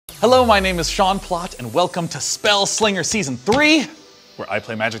Hello, my name is Sean Plott, and welcome to Spellslingers Season 3, where I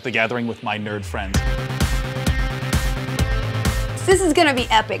play Magic the Gathering with my nerd friends. This is gonna be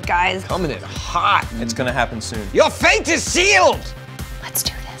epic, guys. Coming in hot. It's gonna happen soon. Your fate is sealed! Let's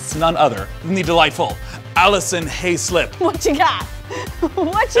do this. None other than the delightful Alison Haislip. What you got?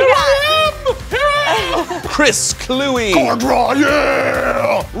 What you got? Chris Kluwe. Draw,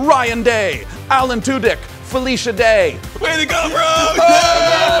 yeah! Ryon Day. Alan Tudyk. Felicia Day. Way to go, bro!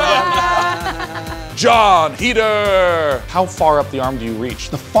 Jon Heder. How far up the arm do you reach?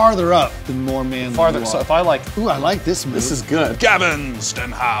 The farther up, the more manly Farther. you are. So if I like, Ooh, I like this move. this is good. Gavin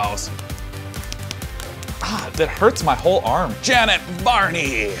Stenhouse. That hurts my whole arm. Janet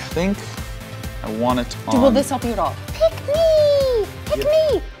Varney. I think I want it on. Will this help you at all? Pick me! Pick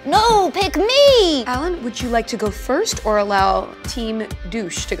me! No, pick me! Alan, would you like to go first or allow Team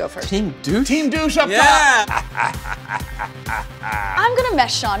Douche to go first? Team Douche? Team Douche up top. Yeah! I'm gonna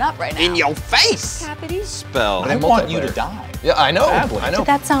mess Sean up right now. In your face! Cappity. Spell. I want you to die. Yeah, I know. Badly. I know. Did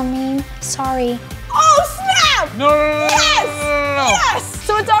that sound mean? Sorry. Oh, snap! No. Yes! No. Yes!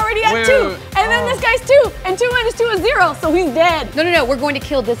 So it's already at Wait, 2. wait. And then this guy's 2. And 2 minus 2 is 0, so he's dead. No, we're going to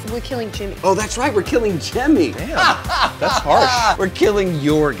kill this. We're killing Jimmy. Oh, that's right, we're killing Jimmy. Damn, that's harsh. We're killing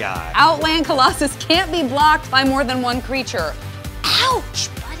your guy. Outland Colossus can't be blocked by more than one creature. Ouch,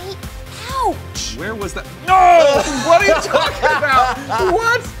 buddy. Ouch. Where was that? No! What are you talking about?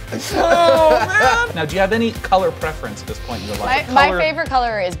 What? Oh, man. Now, do you have any color preference at this point in your life? My favorite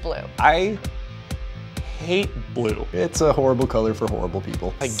color is blue. I hate blue. It's a horrible color for horrible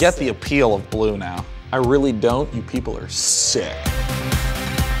people. I get the appeal of blue now. I really don't. You people are sick.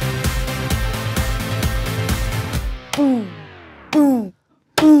 Boom, boom,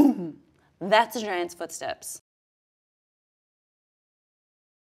 boom. That's a giant's footsteps.